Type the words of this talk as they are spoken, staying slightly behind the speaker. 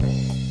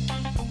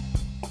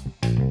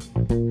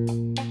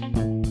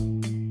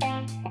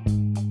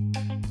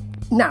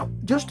Now,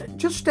 just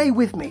stay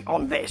with me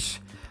on this.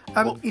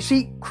 You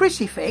see,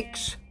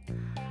 Crucifix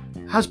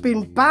has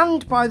been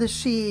banned by the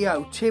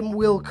CEO, Tim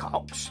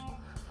Wilcox,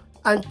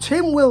 and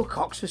Tim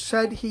Wilcox has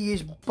said he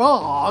is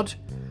barred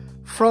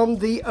from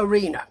the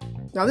arena.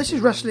 Now, this is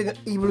Wrestling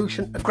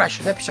Evolution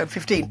Aggression, episode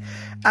 15,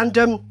 and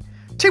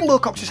Tim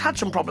Wilcox has had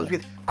some problems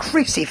with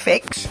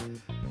Crucifix.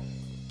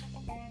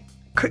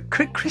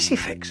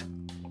 Crucifix?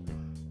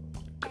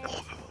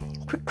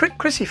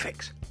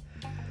 Crucifix.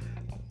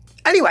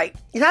 Anyway,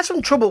 he's had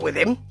some trouble with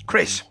him,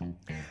 Chris,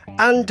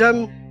 and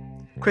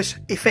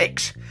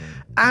Crucifix,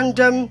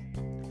 and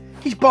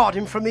he's barred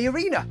him from the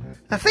arena.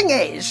 The thing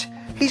is,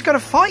 he's got a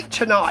fight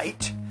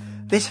tonight,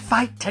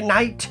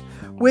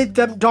 with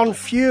Don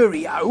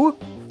Furio,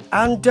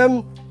 and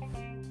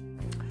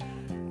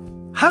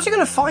how's he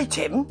going to fight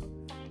him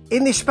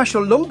in this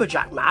special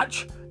lumberjack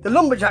match? The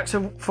lumberjacks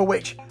for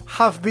which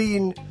have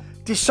been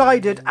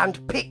decided and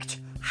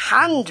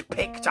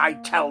hand-picked, I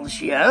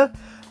tells you,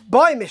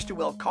 by Mr.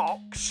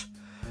 Wilcox,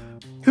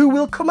 who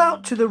will come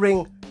out to the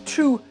ring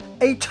to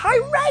a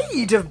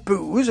tirade of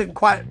boos, and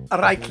quite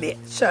rightly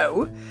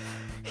so.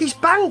 He's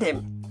banned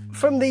him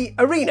from the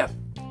arena.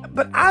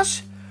 But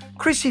as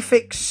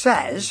Crucifix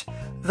says,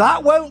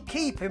 that won't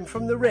keep him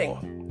from the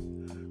ring.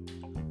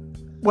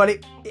 Well,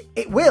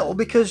 it will,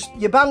 because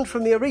you're banned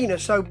from the arena,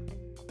 so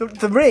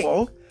the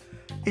ring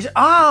is...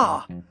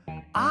 have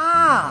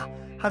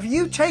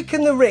you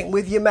taken the ring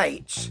with your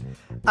mates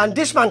and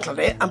dismantled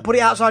it and put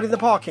it outside in the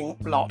parking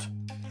lot?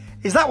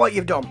 Is that what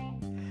you've done?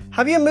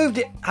 Have you moved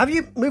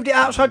it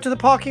outside to the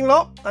parking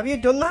lot? Have you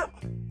done that?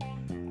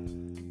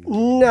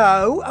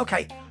 No.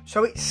 Okay,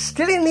 so it's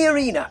still in the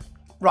arena.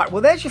 Right,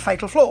 well, there's your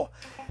fatal flaw.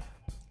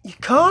 You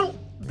can't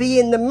be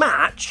in the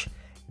match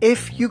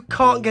if you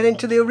can't get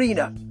into the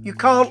arena. You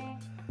can't...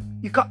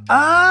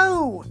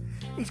 Oh!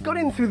 He's got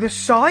in through the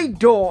side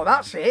door,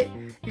 that's it.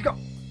 He's got...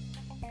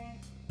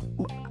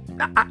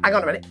 Hang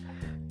on a minute.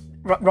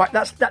 Right,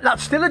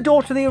 that's still a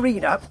door to the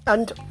arena,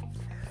 and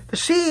the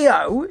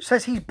CEO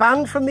says he's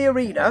banned from the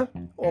arena,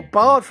 or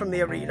barred from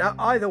the arena,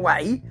 either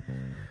way.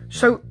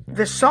 So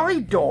the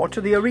side door to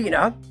the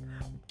arena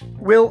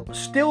will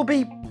still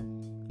be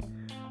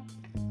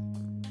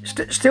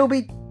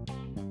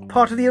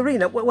part of the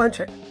arena, won't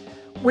it?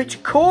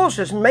 Which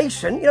causes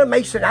Mason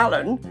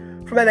Allen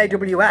from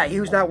NAWA,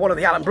 who's now one of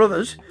the Allen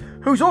brothers,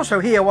 who's also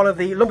here one of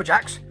the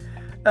lumberjacks,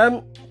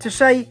 to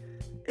say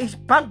he's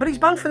banned, but he's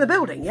banned from the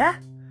building, yeah?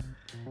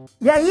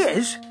 Yeah, he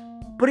is,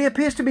 but he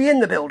appears to be in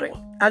the building.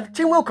 And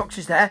Tim Wilcox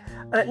is there,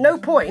 and at no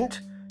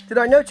point did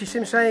I notice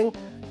him saying,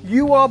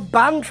 you are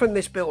banned from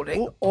this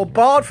building or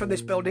barred from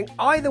this building.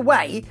 Either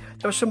way,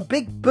 there are some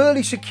big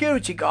burly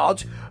security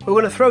guards who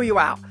are going to throw you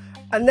out.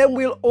 And then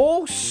we'll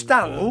all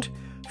stand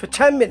for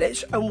 10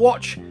 minutes and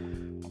watch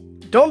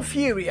Don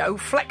Furio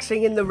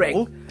flexing in the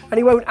ring, and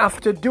he won't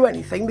have to do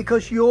anything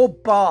because you're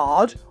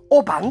barred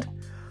or banned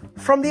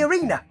from the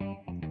arena.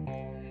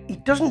 He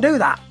doesn't do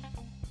that.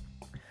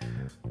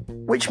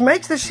 Which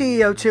makes the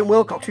CEO, Tim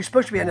Wilcox, who's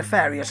supposed to be a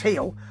nefarious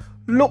heel,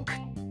 look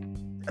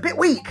a bit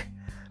weak.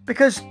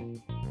 Because,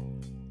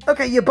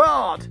 okay, you're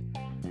barred,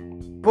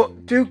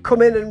 but do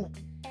come in and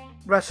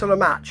wrestle a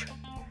match.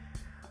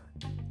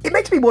 It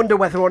makes me wonder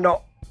whether or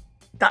not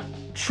that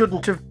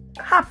shouldn't have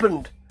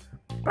happened.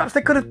 Perhaps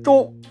they could have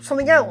thought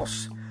something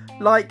else,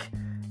 like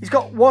he's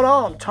got one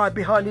arm tied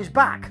behind his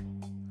back.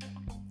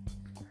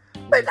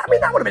 I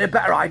mean, that would have been a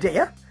better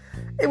idea.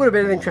 It would have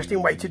been an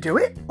interesting way to do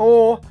it.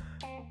 Or,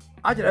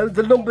 I don't know,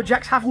 the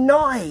lumberjacks have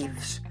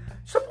knives.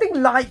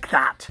 Something like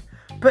that.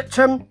 But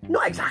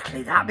not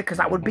exactly that, because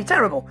that would be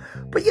terrible.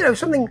 But,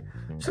 something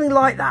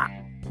like that,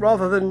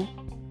 rather than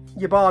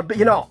you're barred, but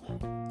you're not.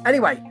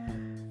 Anyway,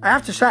 I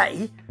have to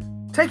say,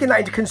 taking that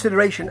into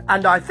consideration,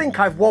 and I think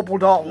I've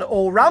wobbled on,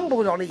 or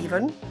rambled on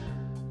even,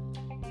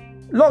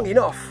 long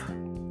enough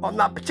on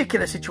that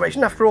particular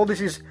situation. After all, this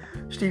is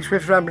Steve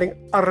Swift's Rambling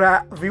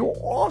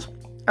Reviews.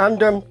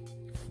 And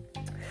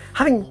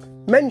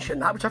having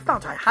mentioned that, which I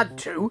felt I had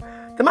to,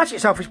 the match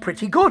itself is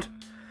pretty good.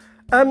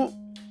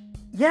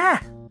 Yeah.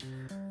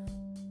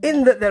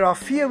 In that there are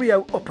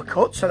Furio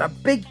uppercuts and a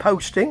big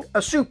posting, a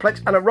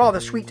suplex and a rather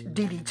sweet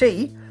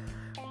DDT.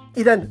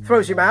 He then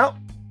throws him out,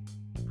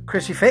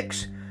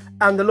 Crucifix,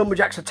 and the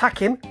lumberjacks attack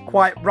him,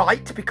 quite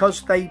right,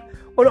 because well,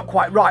 not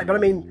quite right, but I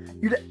mean,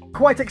 you'd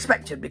quite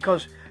expected,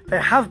 because they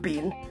have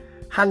been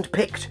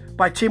handpicked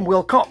by Tim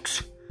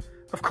Wilcox,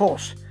 of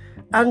course.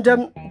 And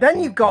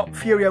then you've got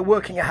Furio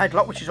working a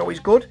headlock, which is always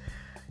good.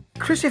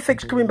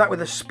 Crucifix coming back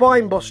with a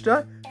spine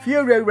buster.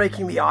 Furio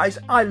raking the eyes.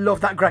 I love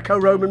that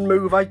Greco-Roman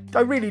move. I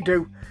really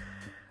do.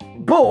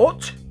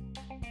 But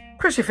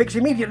Crucifix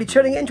immediately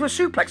turning it into a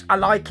suplex. I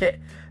like it.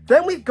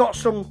 Then we've got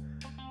some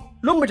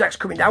lumberjacks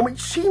coming down, which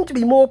seem to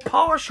be more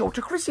partial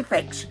to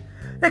Crucifix.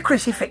 They're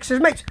Crucifix's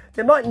mates.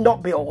 They might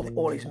not be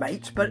all his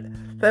mates, but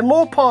they're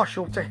more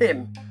partial to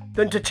him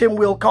than to Tim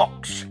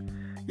Wilcox.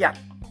 Yeah.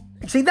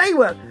 See, they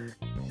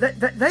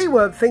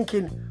were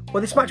thinking,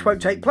 well, this match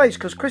won't take place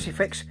because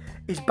Crucifix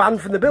is banned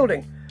from the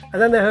building.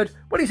 And then they heard,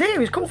 well, he's here,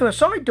 he's come through a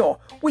side door.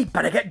 We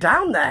better get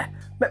down there.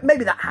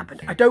 Maybe that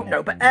happened. I don't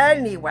know. But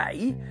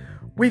anyway,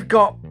 we've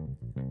got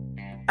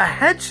a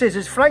Head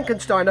Scissors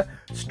Frankensteiner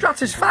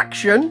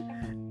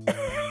Stratisfaction.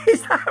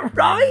 Is that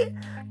right?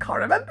 Can't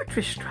remember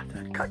Trish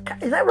Stratus.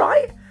 Is that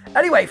right?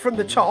 Anyway, from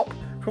the top,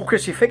 from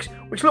Crucifix,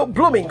 which looked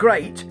blooming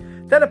great.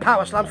 Then a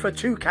power slam for a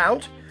 2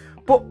 count.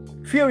 But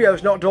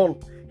Furio's not done.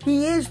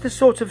 He is the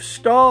sort of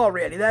star,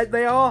 really.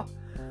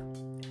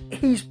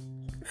 He's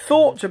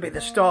thought to be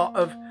the star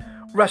of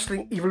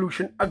Wrestling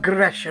Evolution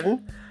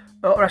Aggression,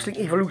 Wrestling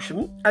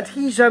Evolution, and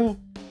he's I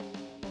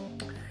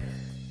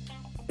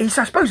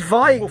suppose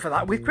vying for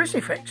that with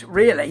Crucifix.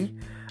 Really,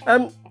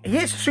 he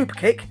hits a super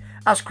kick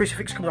as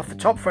Crucifix comes off the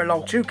top for a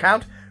long 2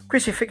 count.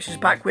 Crucifix is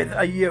back with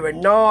a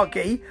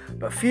Uranagi,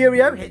 but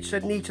Furio hits a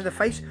knee to the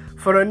face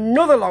for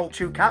another long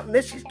 2 count, and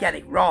this is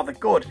getting rather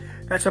good.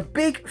 That's a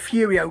big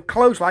Furio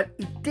clothesline.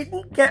 He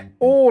didn't get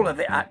all of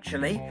it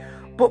actually,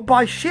 but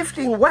by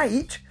shifting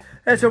weight,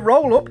 there's a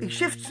roll up. He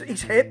shifts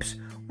his hips,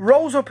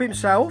 rolls up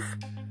himself,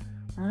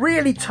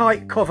 really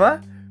tight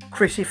cover.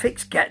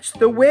 Crucifix gets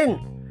the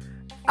win.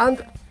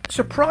 And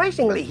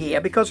surprisingly here,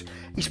 because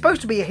he's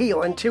supposed to be a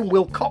heel and Tim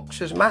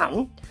Wilcox's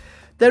man,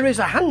 there is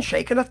a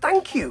handshake and a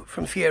thank you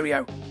from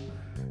Furio.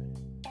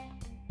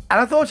 And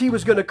I thought he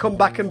was going to come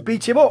back and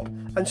beat him up,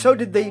 and so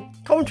did the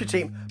commentary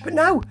team. But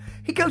no,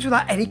 he goes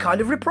without any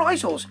kind of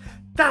reprisals.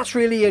 That's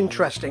really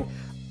interesting.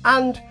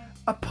 And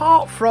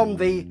apart from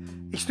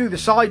he's through the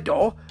side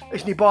door,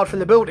 isn't he barred from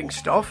the building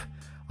stuff,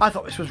 I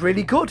thought this was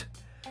really good.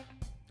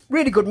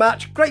 Really good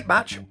match, great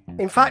match.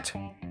 In fact,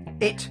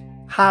 it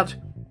had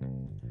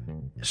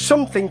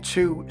something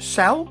to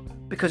sell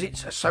because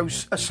it's a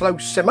slow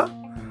simmer.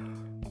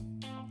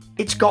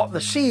 It's got the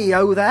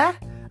CEO there,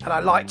 and I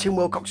like Tim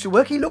Wilcox's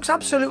work. He looks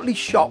absolutely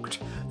shocked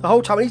the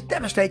whole time, and he's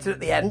devastated at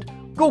the end.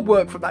 Good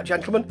work from that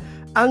gentleman.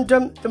 And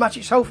the match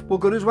itself was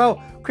good as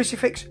well.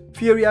 Crucifix,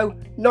 Furio,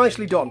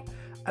 nicely done.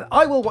 And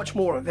I will watch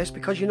more of this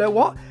because you know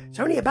what? It's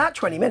only about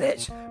 20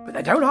 minutes, but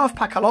they don't half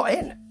pack a lot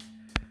in.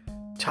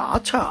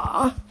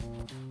 Ta-ta.